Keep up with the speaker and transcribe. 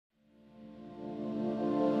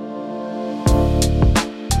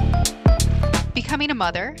becoming a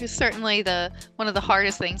mother is certainly the one of the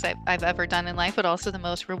hardest things I've ever done in life, but also the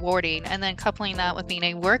most rewarding. And then coupling that with being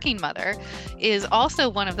a working mother is also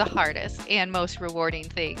one of the hardest and most rewarding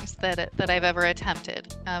things that I've ever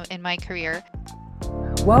attempted in my career.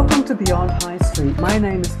 Welcome to Beyond High Street. My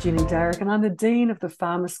name is Jenny Darrick, and I'm the Dean of the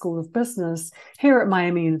Farmer School of Business here at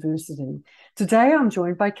Miami University. Today, I'm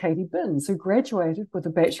joined by Katie Binns, who graduated with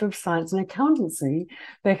a Bachelor of Science in Accountancy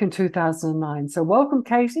back in 2009. So, welcome,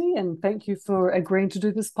 Katie, and thank you for agreeing to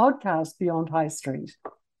do this podcast, Beyond High Street.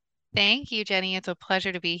 Thank you, Jenny. It's a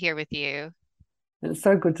pleasure to be here with you. It's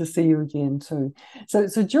so good to see you again, too. So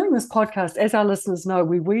during this podcast, as our listeners know,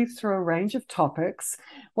 we weave through a range of topics.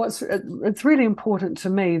 It's really important to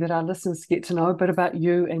me that our listeners get to know a bit about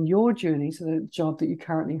you and your journey to the job that you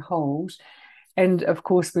currently hold. And of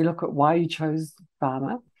course, we look at why you chose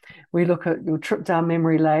pharma. We look at your trip down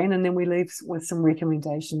memory lane, and then we leave with some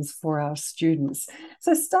recommendations for our students.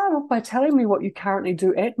 So start off by telling me what you currently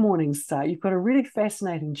do at Morningstar. You've got a really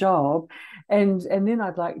fascinating job, and then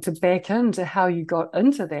I'd like to back into how you got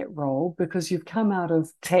into that role, because you've come out of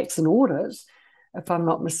tax and audit, if I'm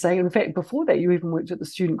not mistaken. In fact, before that, you even worked at the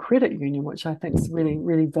Student Credit Union, which I think is really,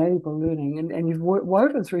 really valuable learning. And you've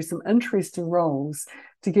woven through some interesting roles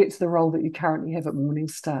to get to the role that you currently have at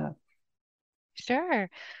Morningstar. Sure.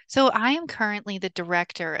 So I am currently the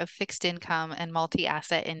director of fixed income and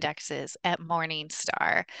multi-asset indexes at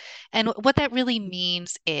Morningstar. And what that really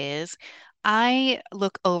means is I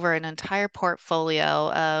look over an entire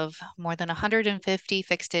portfolio of more than 150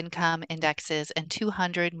 fixed income indexes and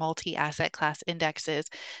 200 multi-asset class indexes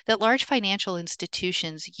that large financial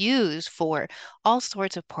institutions use for all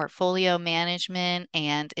sorts of portfolio management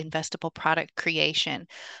and investable product creation.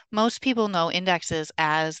 Most people know indexes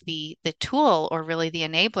as the tool or really the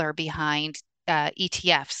enabler behind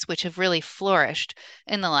ETFs, which have really flourished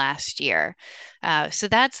in the last year. So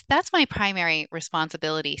that's my primary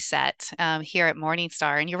responsibility set here at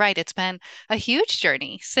Morningstar. And you're right, it's been a huge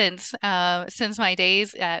journey since my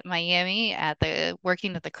days at Miami, at the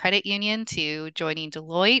working at the credit union, to joining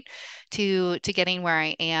Deloitte, to getting where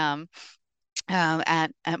I am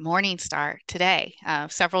at Morningstar today.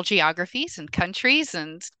 Several geographies and countries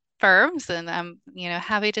and firms, and I'm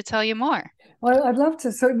happy to tell you more. Well, I'd love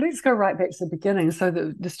to. So let's go right back to the beginning. So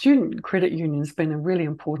the Student Credit Union has been a really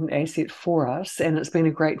important asset for us, and it's been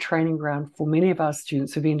a great training ground for many of our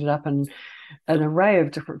students who've ended up in an array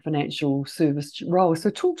of different financial service roles.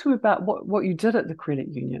 So talk to me about what you did at the credit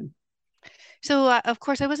union. So, of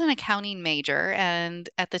course, I was an accounting major and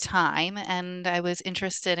at the time, and I was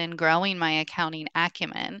interested in growing my accounting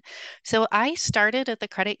acumen. So, I started at the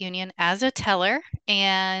credit union as a teller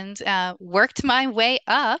and worked my way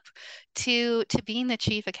up to being the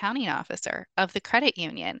chief accounting officer of the credit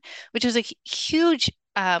union, which was a huge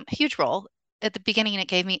role. At the beginning, it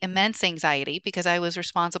gave me immense anxiety because I was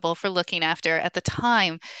responsible for looking after, at the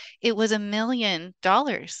time, it was $1 million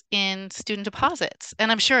in student deposits.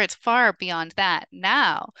 And I'm sure it's far beyond that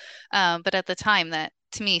now. But at the time, that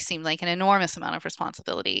to me seemed like an enormous amount of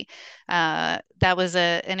responsibility. That was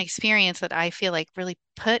an experience that I feel like really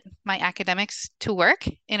put my academics to work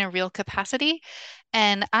in a real capacity.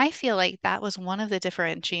 And I feel like that was one of the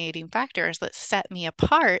differentiating factors that set me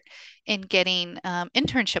apart in getting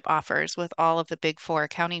internship offers with all of the big four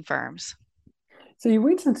accounting firms. So you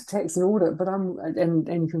went into tax and audit, but and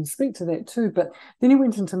you can speak to that too. But then you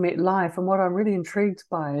went into MetLife, and what I'm really intrigued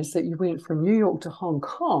by is that you went from New York to Hong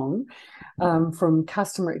Kong, from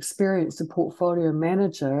customer experience to portfolio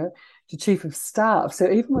manager to chief of staff. So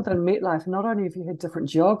even within MetLife, not only have you had different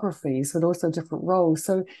geographies, but also different roles.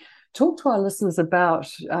 So talk to our listeners about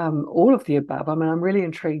all of the above. I mean, I'm really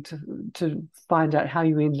intrigued to find out how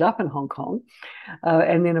you ended up in Hong Kong,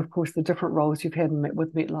 and then of course the different roles you've had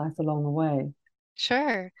with MetLife along the way.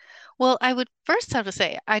 Sure. Well, I would first have to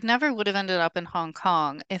say I never would have ended up in Hong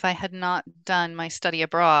Kong if I had not done my study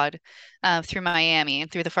abroad through Miami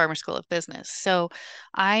and through the Farmer School of Business. So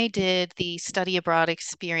I did the study abroad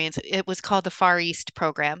experience. It was called the Far East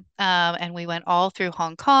program, and we went all through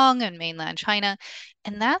Hong Kong and mainland China,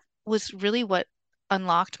 and that was really what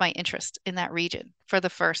unlocked my interest in that region for the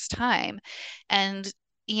first time. And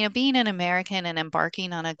being an American and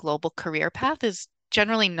embarking on a global career path is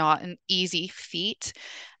generally not an easy feat.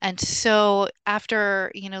 And so after,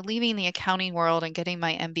 leaving the accounting world and getting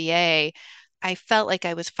my MBA, I felt like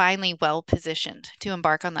I was finally well positioned to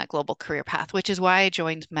embark on that global career path, which is why I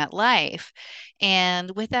joined MetLife.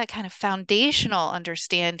 And with that kind of foundational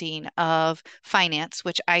understanding of finance,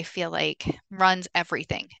 which I feel like runs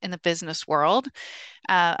everything in the business world,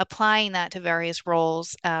 applying that to various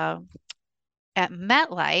roles at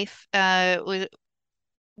MetLife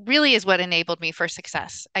really is what enabled me for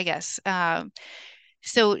success, I guess.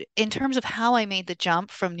 So in terms of how I made the jump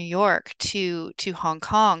from New York to Hong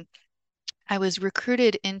Kong, I was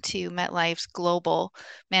recruited into MetLife's global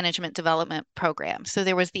management development program. So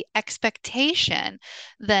there was the expectation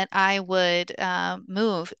that I would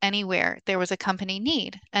move anywhere there was a company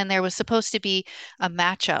need. And there was supposed to be a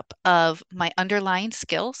matchup of my underlying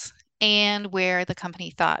skills and where the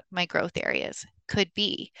company thought my growth areas could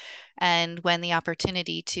be. And when the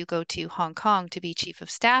opportunity to go to Hong Kong to be chief of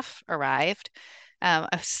staff arrived, I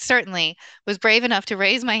certainly was brave enough to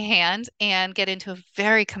raise my hand and get into a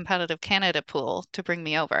very competitive candidate pool to bring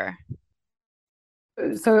me over.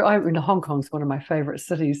 So Hong Kong's one of my favorite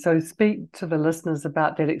cities. So speak to the listeners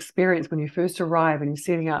about that experience when you first arrive and you're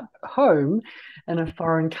setting up home in a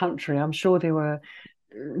foreign country. I'm sure there were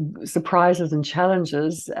surprises and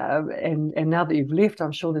challenges, and now that you've left,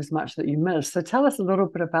 I'm sure there's much that you missed. So tell us a little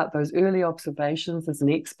bit about those early observations as an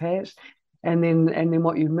expat, and then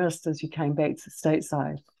what you missed as you came back to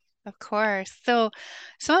stateside. Of course. So,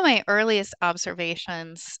 some of my earliest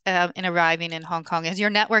observations in arriving in Hong Kong is your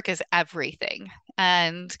network is everything.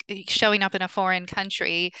 And showing up in a foreign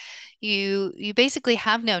country, you basically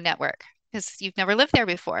have no network because you've never lived there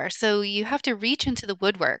before. So you have to reach into the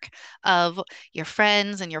woodwork of your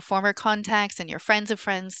friends and your former contacts and your friends of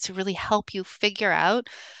friends to really help you figure out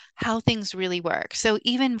how things really work. So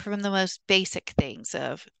even from the most basic things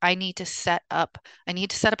of I need to set up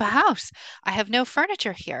a house. I have no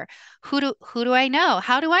furniture here. Who do I know?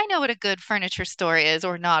 How do I know what a good furniture store is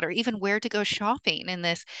or not, or even where to go shopping in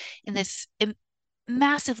this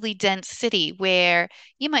massively dense city where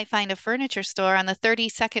you might find a furniture store on the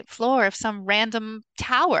 32nd floor of some random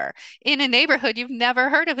tower in a neighborhood you've never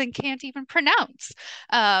heard of and can't even pronounce.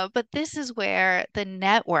 But this is where the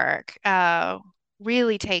network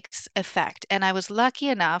really takes effect. And I was lucky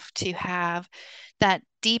enough to have that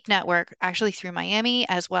deep network actually through Miami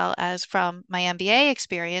as well as from my MBA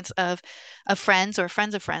experience of friends or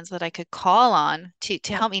friends of friends that I could call on to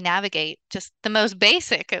help me navigate just the most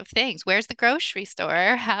basic of things. Where's the grocery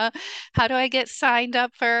store? How do I get signed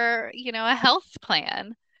up for, a health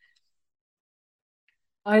plan?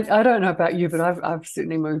 I don't know about you, but I've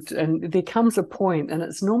certainly moved, and there comes a point, and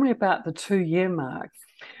it's normally about the 2 year mark,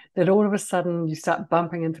 that all of a sudden you start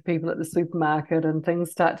bumping into people at the supermarket and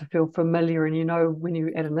things start to feel familiar. And you know, when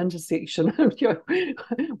you're at an intersection, whether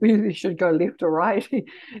you should go left or right.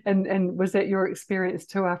 And was that your experience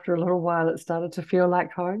too? After a little while, it started to feel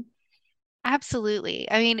like home?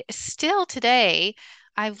 Absolutely. I mean, still today,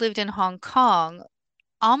 I've lived in Hong Kong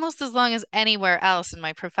almost as long as anywhere else in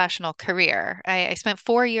my professional career. I spent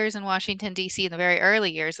 4 years in Washington, D.C. in the very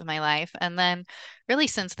early years of my life. And then really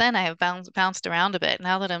since then, I have bounced around a bit.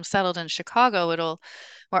 Now that I'm settled in Chicago,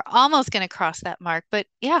 we're almost going to cross that mark. But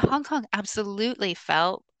yeah, Hong Kong absolutely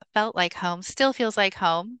felt like home, still feels like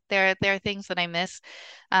home. There are things that I miss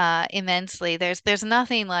immensely. There's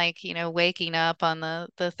nothing like, waking up on the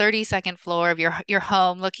 32nd floor of your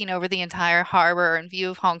home, looking over the entire harbor and view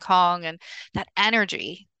of Hong Kong and that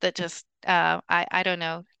energy that just I don't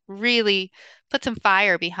know, really put some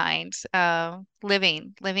fire behind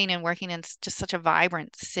living and working in just such a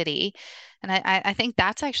vibrant city. And I think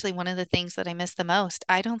that's actually one of the things that I miss the most.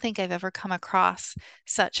 I don't think I've ever come across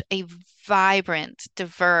such a vibrant,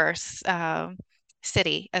 diverse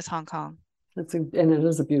city as Hong Kong. And it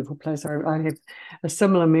is a beautiful place. I have a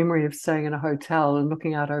similar memory of staying in a hotel and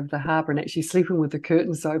looking out over the harbour and actually sleeping with the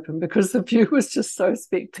curtains open because the view was just so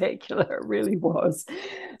spectacular. It really was.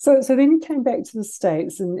 So then you came back to the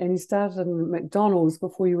States and you started in McDonald's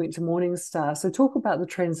before you went to Morningstar. So talk about the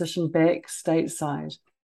transition back stateside.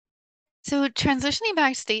 So transitioning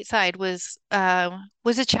back stateside was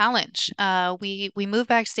a challenge. We moved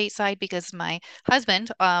back stateside because my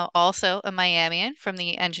husband, also a Miamian from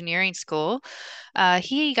the engineering school,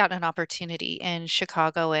 he got an opportunity in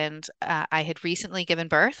Chicago, and I had recently given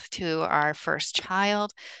birth to our first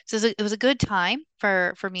child, so it was a good time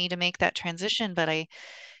for me to make that transition. But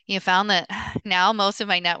found that now most of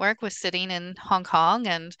my network was sitting in Hong Kong,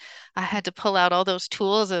 and I had to pull out all those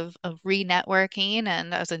tools of re-networking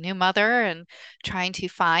and as a new mother and trying to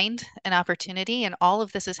find an opportunity. And all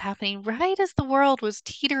of this is happening right as the world was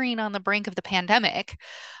teetering on the brink of the pandemic,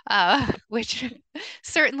 which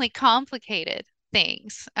certainly complicated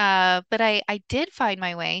things. But I did find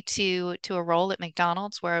my way to a role at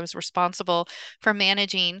McDonald's where I was responsible for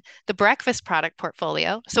managing the breakfast product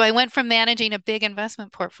portfolio. So I went from managing a big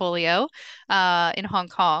investment portfolio in Hong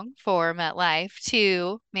Kong for MetLife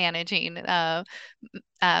to managing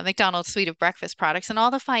McDonald's suite of breakfast products and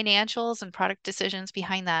all the financials and product decisions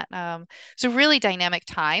behind that. It's a really dynamic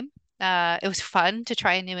time. It was fun to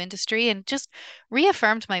try a new industry and just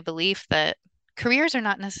reaffirmed my belief that careers are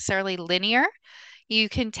not necessarily linear. You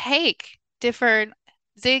can take different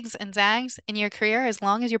zigs and zags in your career as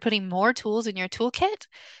long as you're putting more tools in your toolkit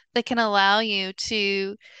that can allow you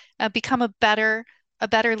to become a better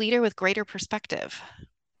leader with greater perspective.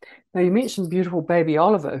 Now, you mentioned beautiful baby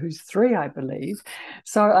Oliver, who's 3, I believe.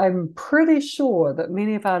 So I'm pretty sure that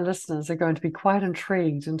many of our listeners are going to be quite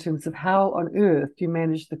intrigued in terms of how on earth you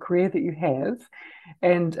manage the career that you have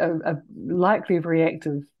and a likely very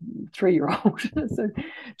active 3-year-old. So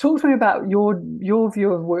talk to me about your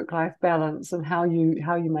view of work-life balance and how you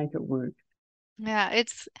make it work. Yeah,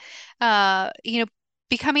 it's you know,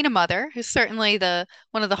 becoming a mother is certainly the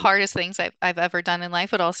one of the hardest things I've ever done in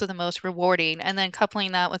life, but also the most rewarding. And then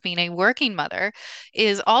coupling that with being a working mother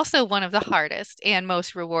is also one of the hardest and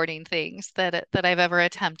most rewarding things that I've ever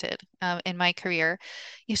attempted in my career.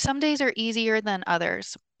 Some days are easier than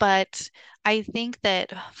others, but I think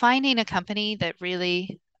that finding a company that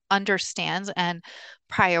really understands and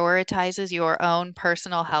prioritizes your own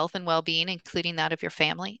personal health and well-being, including that of your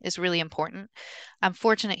family, is really important. I'm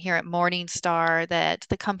fortunate here at Morningstar that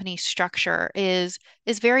the company structure is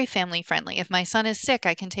very family friendly. If my son is sick,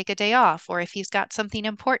 I can take a day off, or if he's got something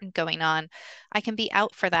important going on, I can be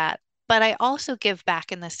out for that. But I also give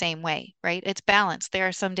back in the same way, right? It's balanced. There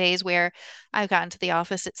are some days where I've gotten to the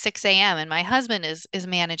office at 6 a.m. and my husband is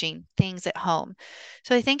managing things at home.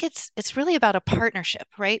 So I think it's really about a partnership,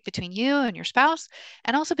 right? Between you and your spouse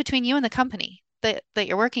and also between you and the company that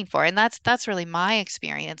you're working for. And that's really my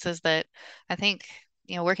experience is that I think,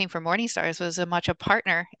 working for Morningstars was as much a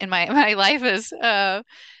partner in my my life as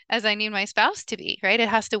I need my spouse to be, right? It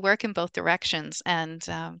has to work in both directions, and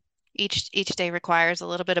each day requires a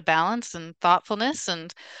little bit of balance and thoughtfulness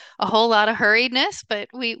and a whole lot of hurriedness, but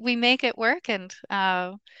we make it work, and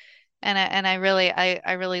I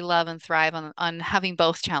really love and thrive on having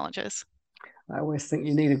both challenges. I always think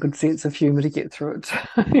you need a good sense of humor to get through it.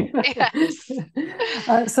 Yes.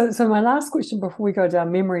 So my last question before we go down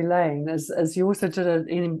memory lane is you also did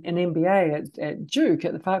an MBA at Duke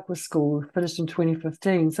at the Farquhar School, finished in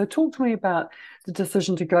 2015. So talk to me about the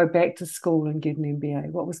decision to go back to school and get an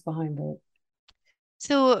MBA. What was behind that?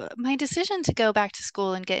 So my decision to go back to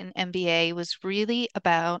school and get an MBA was really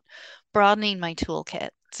about broadening my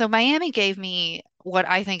toolkit. So Miami gave me what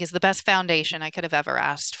I think is the best foundation I could have ever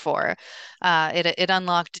asked for. It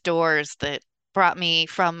unlocked doors that brought me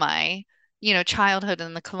from my, childhood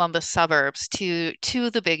in the Columbus suburbs to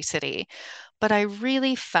the big city. But I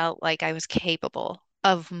really felt like I was capable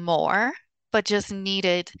of more, but just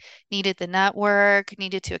needed the network,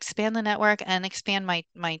 needed to expand the network and expand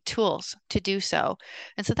my tools to do so.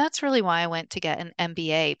 And so that's really why I went to get an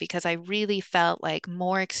MBA because I really felt like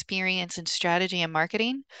more experience in strategy and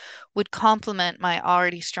marketing would complement my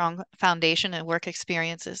already strong foundation and work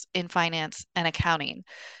experiences in finance and accounting.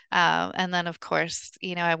 And then, of course,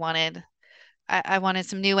 I wanted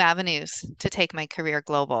some new avenues to take my career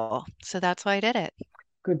global. So that's why I did it.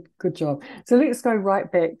 Good job. So let's go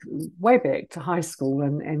right back, way back to high school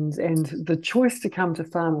and the choice to come to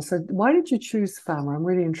pharma. So why did you choose pharma? I'm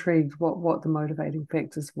really intrigued what the motivating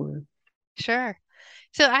factors were. Sure.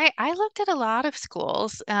 So I looked at a lot of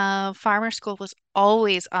schools. Farmer school was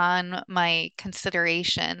always on my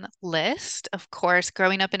consideration list. Of course,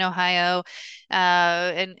 growing up in Ohio,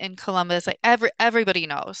 in Columbus, like everybody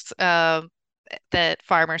knows that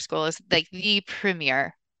farmer school is like the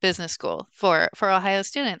premier business school for Ohio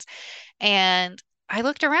students. And I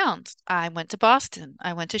looked around. I went to Boston.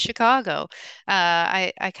 I went to Chicago.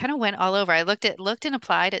 I kind of went all over. I looked and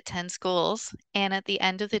applied at 10 schools. And at the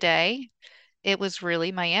end of the day, it was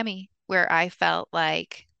really Miami where I felt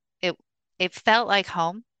like it it felt like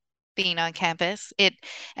home being on campus.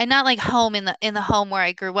 And not like home in the home where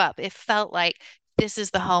I grew up. It felt like this is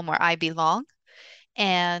the home where I belong.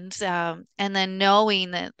 And then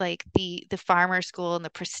knowing that like the farmer school and the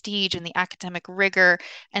prestige and the academic rigor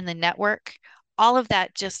and the network, all of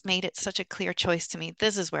that just made it such a clear choice to me.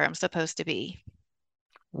 This is where I'm supposed to be.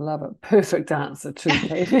 Love it. Perfect answer too,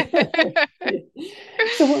 Kate.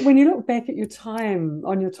 So when you look back at your time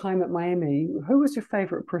at Miami, who was your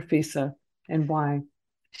favorite professor and why?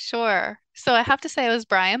 Sure. So I have to say it was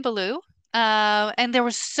Brian Ballou. And there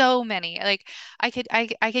were so many. Like I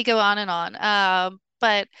could go on and on.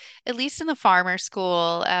 But at least in the farmer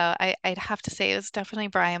school, I'd have to say it was definitely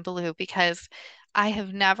Brian Ballou because I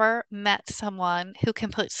have never met someone who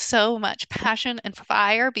can put so much passion and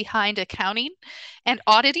fire behind accounting and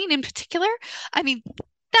auditing in particular. I mean,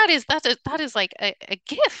 that is like a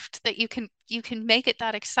gift that you can make it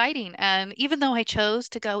that exciting. And even though I chose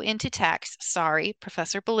to go into tax, sorry,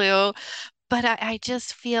 Professor Ballou, but I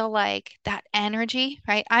just feel like that energy,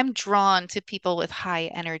 right? I'm drawn to people with high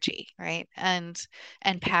energy, right? And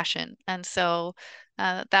passion. And so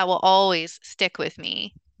that will always stick with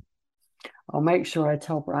me. I'll make sure I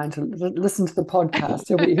tell Brian to listen to the podcast.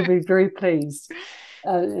 He'll be very pleased.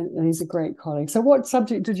 And he's a great colleague. So, what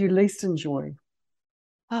subject did you least enjoy?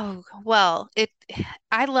 Oh, well,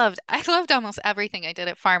 I loved almost everything I did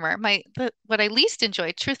at Farmer. What I least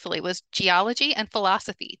enjoyed, truthfully, was geology and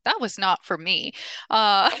philosophy. That was not for me.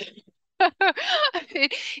 Uh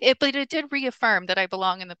but it did reaffirm that I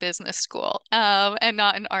belong in the business school, and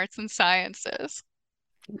not in arts and sciences.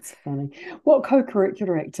 It's funny. What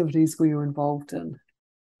co-curricular activities were you involved in?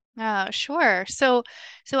 Sure. So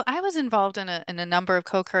I was involved in a number of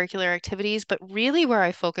co-curricular activities, but really where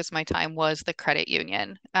I focused my time was the credit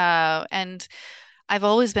union. And I've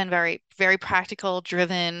always been very, very practical,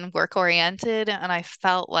 driven, work oriented, and I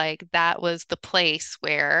felt like that was the place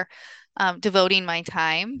where devoting my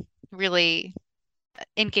time really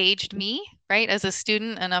engaged me, right, as a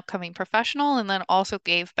student and upcoming professional, and then also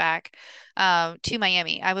gave back to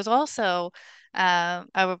Miami. I was also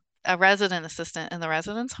a resident assistant in the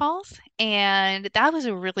residence halls, and that was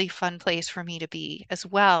a really fun place for me to be as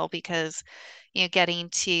well because, getting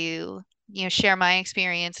to, share my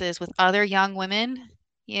experiences with other young women,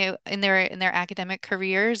 in their academic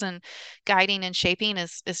careers and guiding and shaping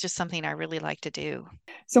is just something I really like to do.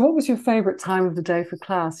 So, what was your favorite time of the day for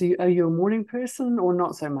class? Are you a morning person or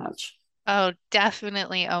not so much? Oh,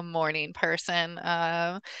 definitely a morning person.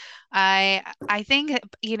 I think,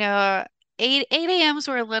 8 a.m.s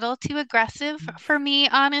were a little too aggressive for me,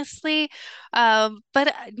 honestly.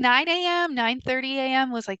 But 9 a.m., 9:30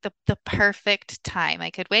 a.m. was like the perfect time. I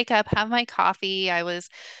could wake up, have my coffee. I was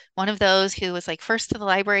one of those who was like first to the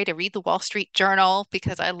library to read the Wall Street Journal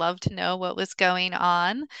because I loved to know what was going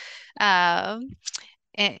on. Um,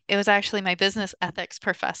 it was actually my business ethics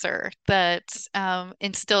professor that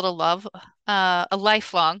instilled a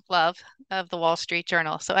lifelong love of the Wall Street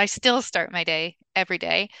Journal. So I still start my day every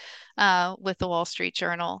day with the Wall Street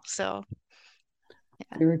Journal. So,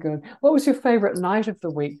 yeah. Very good. What was your favorite night of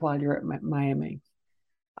the week while you're at Miami?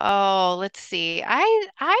 Oh, let's see.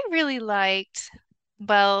 I really liked,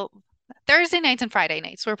 well, Thursday nights and Friday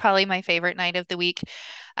nights were probably my favorite night of the week.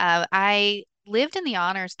 I lived in the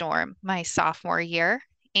honors dorm my sophomore year.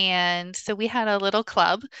 And so we had a little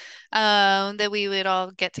club that we would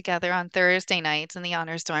all get together on Thursday nights in the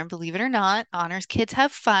honors dorm. Believe it or not, honors kids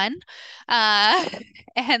have fun. Uh,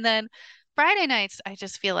 and then Friday nights, I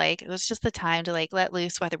just feel like it was just the time to like let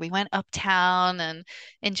loose, whether we went uptown and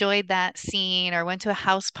enjoyed that scene or went to a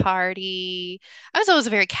house party. I was always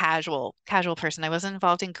a very casual person. I wasn't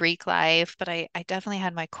involved in Greek life, but I definitely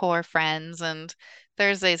had my core friends, and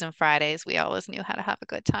Thursdays and Fridays, we always knew how to have a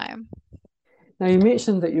good time. Now, you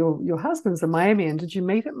mentioned that your husband's a Miami, and did you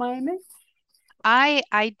meet at Miami?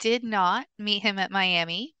 I did not meet him at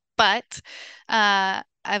Miami, but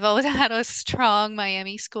I've always had a strong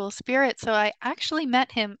Miami school spirit, so I actually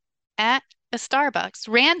met him at a Starbucks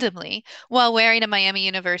randomly while wearing a Miami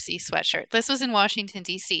University sweatshirt. This was in Washington,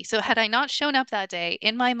 D.C. So had I not shown up that day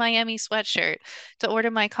in my Miami sweatshirt to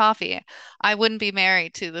order my coffee, I wouldn't be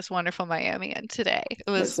married to this wonderful Miamian today. It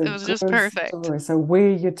That's was a it was just good perfect. story. So wear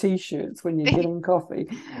your t-shirts when you're getting coffee.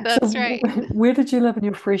 So That's right. where did you live in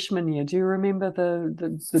your freshman year? Do you remember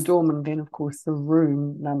the dorm and then, of course, the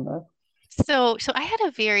room number? So I had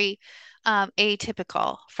a very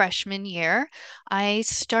atypical freshman year. I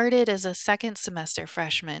started as a second semester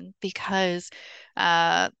freshman because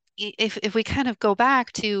if we kind of go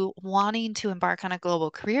back to wanting to embark on a global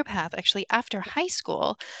career path, actually after high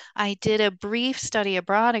school, I did a brief study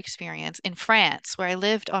abroad experience in France where I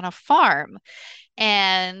lived on a farm.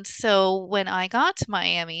 And so when I got to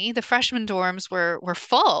Miami, the freshman dorms were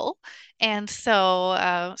full. And so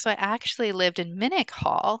I actually lived in Minnick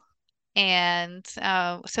Hall, and so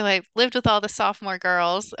I lived with all the sophomore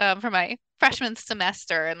girls for my freshman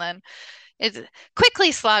semester, and then it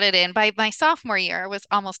quickly slotted in. By my sophomore year, it was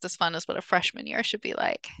almost as fun as what a freshman year should be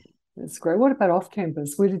like. That's great. What about off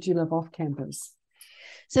campus? Where did you live off campus?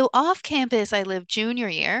 So off campus, I lived junior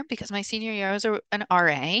year because my senior year I was an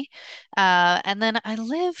RA, and then I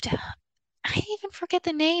lived. I even forget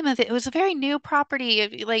the name of it. It was a very new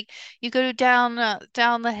property. Like you go down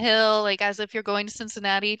the hill, like as if you're going to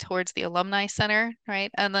Cincinnati towards the Alumni Center, right?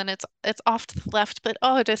 And then it's off to the left, but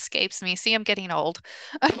oh, it escapes me. See, I'm getting old.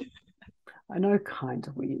 I know kind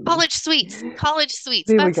of where you live. College Suites, College Suites.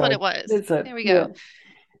 There we That's what go. it was. That's it. There we Yeah. go.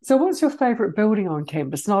 So what's your favorite building on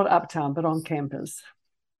campus? Not uptown, but on campus.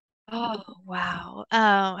 Oh, wow.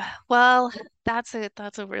 Well, that's a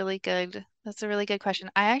really good That's a really good question.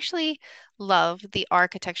 I actually love the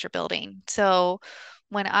architecture building. So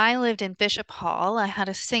when I lived in Bishop Hall, I had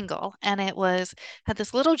a single and it was had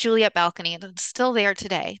this little Juliet balcony and it's still there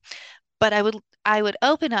today. But I would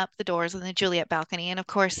open up the doors in the Juliet balcony and of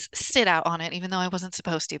course sit out on it, even though I wasn't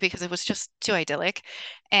supposed to because it was just too idyllic.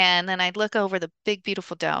 And then I'd look over the big,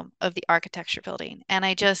 beautiful dome of the architecture building. And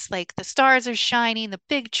I just like the stars are shining, the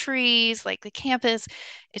big trees, like the campus.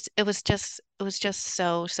 It was just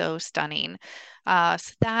so, so stunning.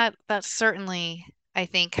 So that's certainly, I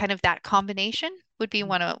think, kind of that combination would be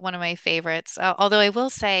one of my favorites. Although I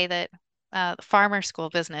will say that the farmer school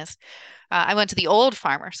business. I went to the old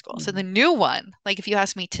farmer school. So the Mm. new one, like if you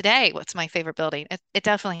ask me today, what's my favorite building? It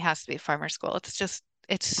definitely has to be farmer school. It's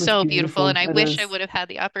It's so beautiful, and beautiful. I It wish I is. would have had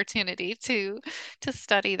the opportunity to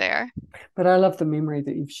study there. But I love the memory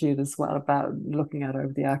that you've shared as well about looking out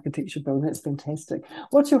over the architecture building. That's fantastic.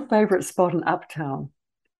 What's your favorite spot in Uptown?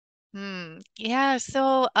 Yeah,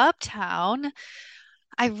 so Uptown,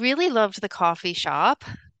 I really loved the coffee shop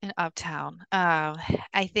in Uptown.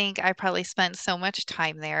 I think I probably spent so much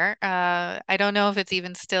time there. I don't know if it's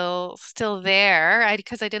even still there.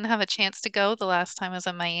 Because I didn't have a chance to go the last time I was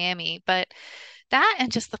in Miami, but that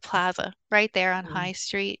and just the plaza right there on Mm. High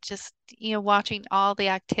Street, just watching all the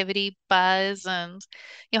activity buzz and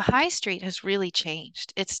High Street has really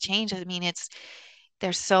changed. It's changed. I mean,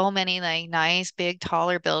 there's so many like nice, big,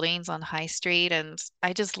 taller buildings on High Street, and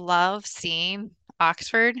I just love seeing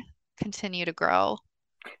Oxford continue to grow.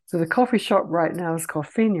 So the coffee shop right now is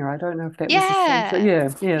Coffina. I don't know if that was the same. So Yeah. yeah,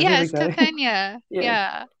 there Yeah, we it's go. Cafeteria. Yeah,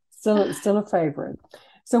 Yeah. still a favorite.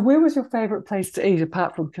 So where was your favorite place to eat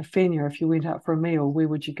apart from Coffina? If you went out for a meal, where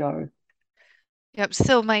would you go? Yep.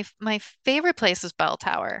 So my favorite place is Bell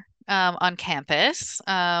Tower on campus.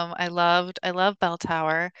 I love Bell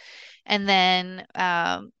Tower. And then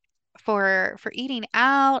for eating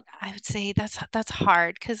out, I would say that's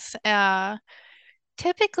hard because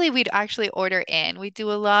typically we'd actually order in. We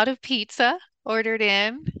do a lot of pizza ordered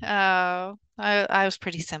in. I was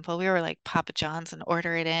pretty simple. We were like Papa John's and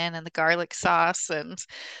order it in and the garlic sauce and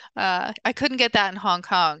I couldn't get that in Hong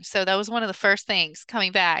Kong. So that was one of the first things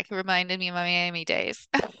coming back. It reminded me of my Miami days.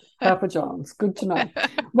 Papa John's. Good to know.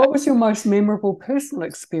 What was your most memorable personal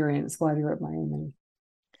experience while you were at Miami?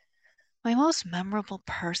 My most memorable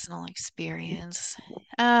personal experience.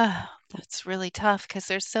 That's really tough because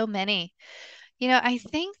there's so many. I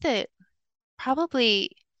think that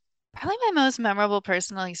probably probably my most memorable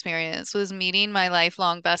personal experience was meeting my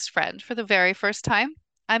lifelong best friend for the very first time.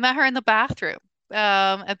 I met her in the bathroom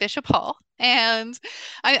at Bishop Hall, and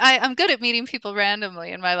I'm good at meeting people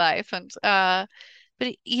randomly in my life. And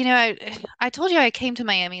but I told you I came to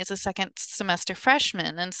Miami as a second semester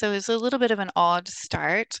freshman, and so it was a little bit of an odd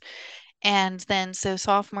start. And then so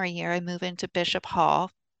sophomore year, I move into Bishop Hall,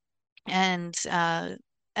 and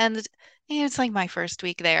it's like my first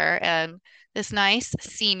week there, and this nice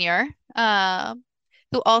senior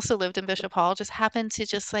who also lived in Bishop Hall just happened to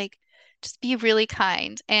just be really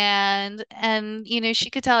kind and she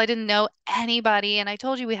could tell I didn't know anybody, and I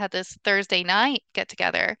told you we had this Thursday night get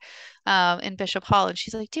together in Bishop Hall, and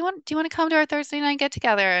she's like, do you want to come to our Thursday night get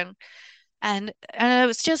together? And I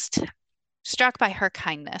was just struck by her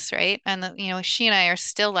kindness, right? And she and I are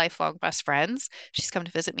still lifelong best friends. She's come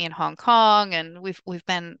to visit me in Hong Kong, and we've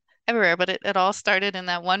been everywhere, but it all started in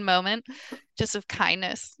that one moment just of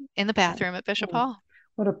kindness in the Oh, bathroom at Bishop oh, Hall.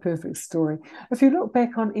 what a perfect story. If you look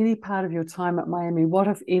back on any part of your time at Miami, what,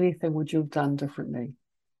 if anything, would you have done differently?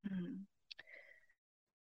 Mm.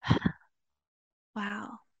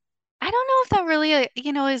 Wow. I don't know if that really,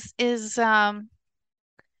 is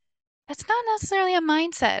that's not necessarily a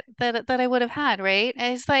mindset that I would have had, right?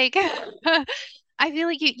 It's like I feel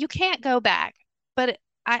like you can't go back, but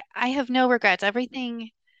I have no regrets.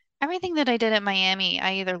 Everything that I did at Miami,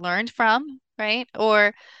 I either learned from, right?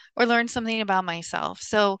 Or learned something about myself.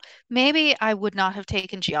 So maybe I would not have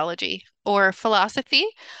taken geology or philosophy,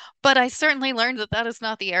 but I certainly learned that that is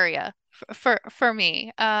not the area for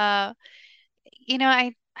me. I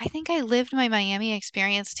think I lived my Miami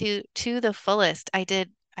experience to the fullest. I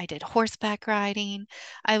did horseback riding.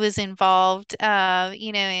 I was involved, in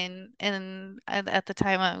at the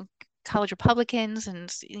time of college Republicans, and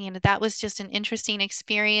that was just an interesting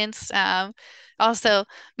experience. Also,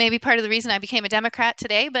 maybe part of the reason I became a Democrat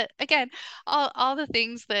today. But again, all the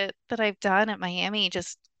things that I've done at Miami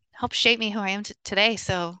just helped shape me who I am t today.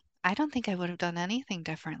 So I don't think I would have done anything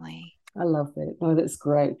differently. I love that. No, that's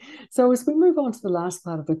great. So, as we move on to the last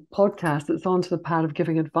part of the podcast, it's on to the part of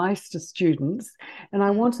giving advice to students. And I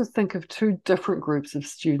want to think of two different groups of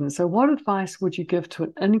students. So, what advice would you give to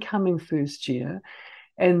an incoming first year?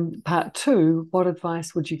 And part two, what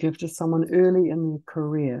advice would you give to someone early in their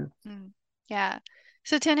career? Yeah.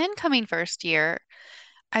 So to an incoming first year,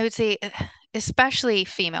 I would say, especially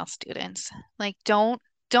female students, like don't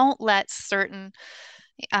let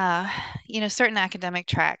uh, certain academic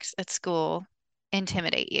tracks at school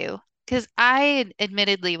intimidate you. Because I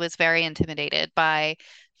admittedly was very intimidated by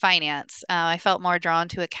finance. I felt more drawn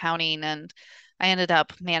to accounting, and I ended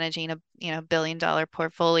up managing a billion-dollar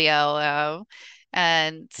portfolio.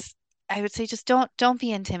 And I would say just don't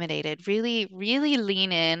be intimidated. Really, really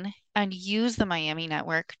lean in and use the Miami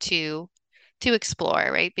network to explore,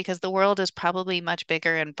 right? Because the world is probably much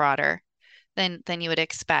bigger and broader than you would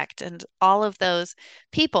expect. And all of those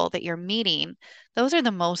people that you're meeting, those are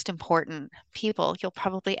the most important people you'll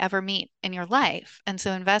probably ever meet in your life. And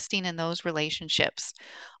so investing in those relationships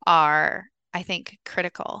are, I think,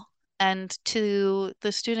 critical. And to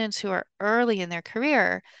the students who are early in their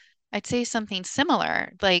career, I'd say something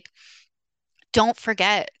similar, like don't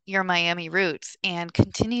forget your Miami roots and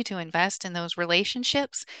continue to invest in those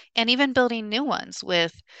relationships and even building new ones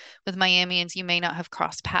with Miamians you may not have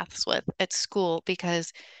crossed paths with at school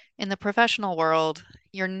because in the professional world,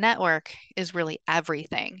 your network is really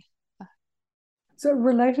everything. So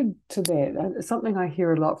related to that, something I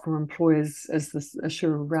hear a lot from employers is this issue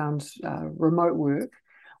around remote work,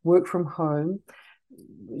 work from home.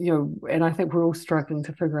 And I think we're all struggling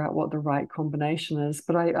to figure out what the right combination is.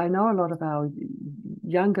 But I know a lot of our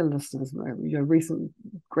younger listeners, recent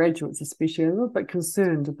graduates especially, are a little bit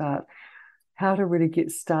concerned about how to really get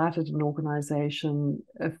started in an organization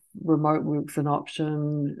if remote work's an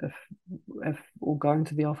option, if or going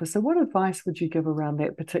to the office. So what advice would you give around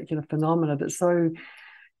that particular phenomena that's so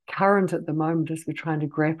current at the moment as we're trying to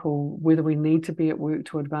grapple whether we need to be at work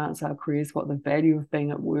to advance our careers, what the value of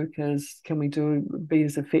being at work is, can we be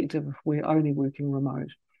as effective if we're only working remote?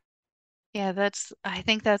 Yeah, I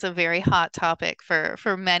think that's a very hot topic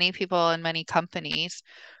for many people and many companies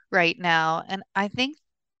right now. And I think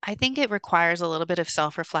it requires a little bit of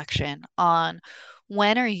self-reflection on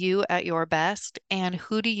when are you at your best and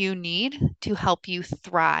who do you need to help you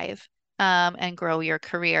thrive and grow your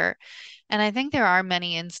career. And I think there are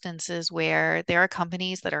many instances where there are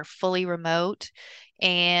companies that are fully remote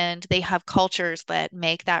and they have cultures that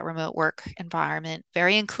make that remote work environment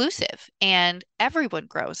very inclusive and everyone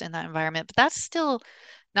grows in that environment. But that's still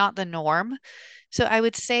not the norm. So I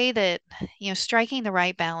would say that, striking the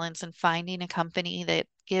right balance and finding a company that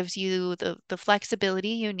gives you the flexibility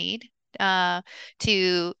you need uh,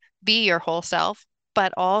 to be your whole self,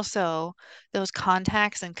 but also those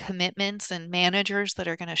contacts and commitments and managers that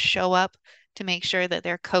are going to show up to make sure that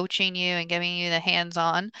they're coaching you and giving you the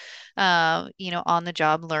hands-on, on the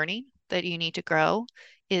job learning that you need to grow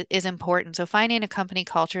is important. So finding a company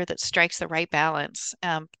culture that strikes the right balance,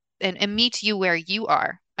 and meets you where you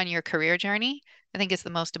are on your career journey, I think is the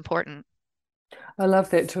most important. I love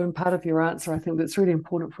that too. And part of your answer, I think that's really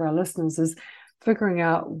important for our listeners, is figuring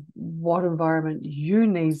out what environment you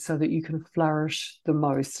need so that you can flourish the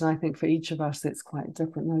most. And I think for each of us, that's quite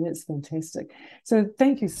different. No, that's fantastic. So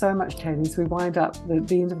thank you so much, Katie. As we wind up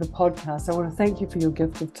the end of the podcast, I want to thank you for your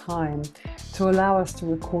gift of time to allow us to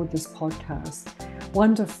record this podcast.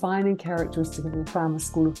 One defining characteristic of the Farmer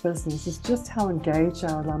School of Business is just how engaged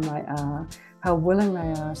our alumni are, how willing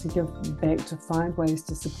they are to give back, to find ways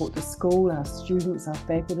to support the school, our students, our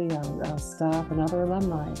faculty, our staff, and other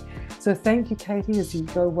alumni. So thank you, Katie, as you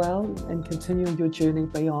go well and continue your journey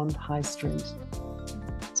beyond High Street.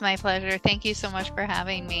 It's my pleasure. Thank you so much for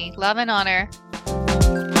having me. Love and honor.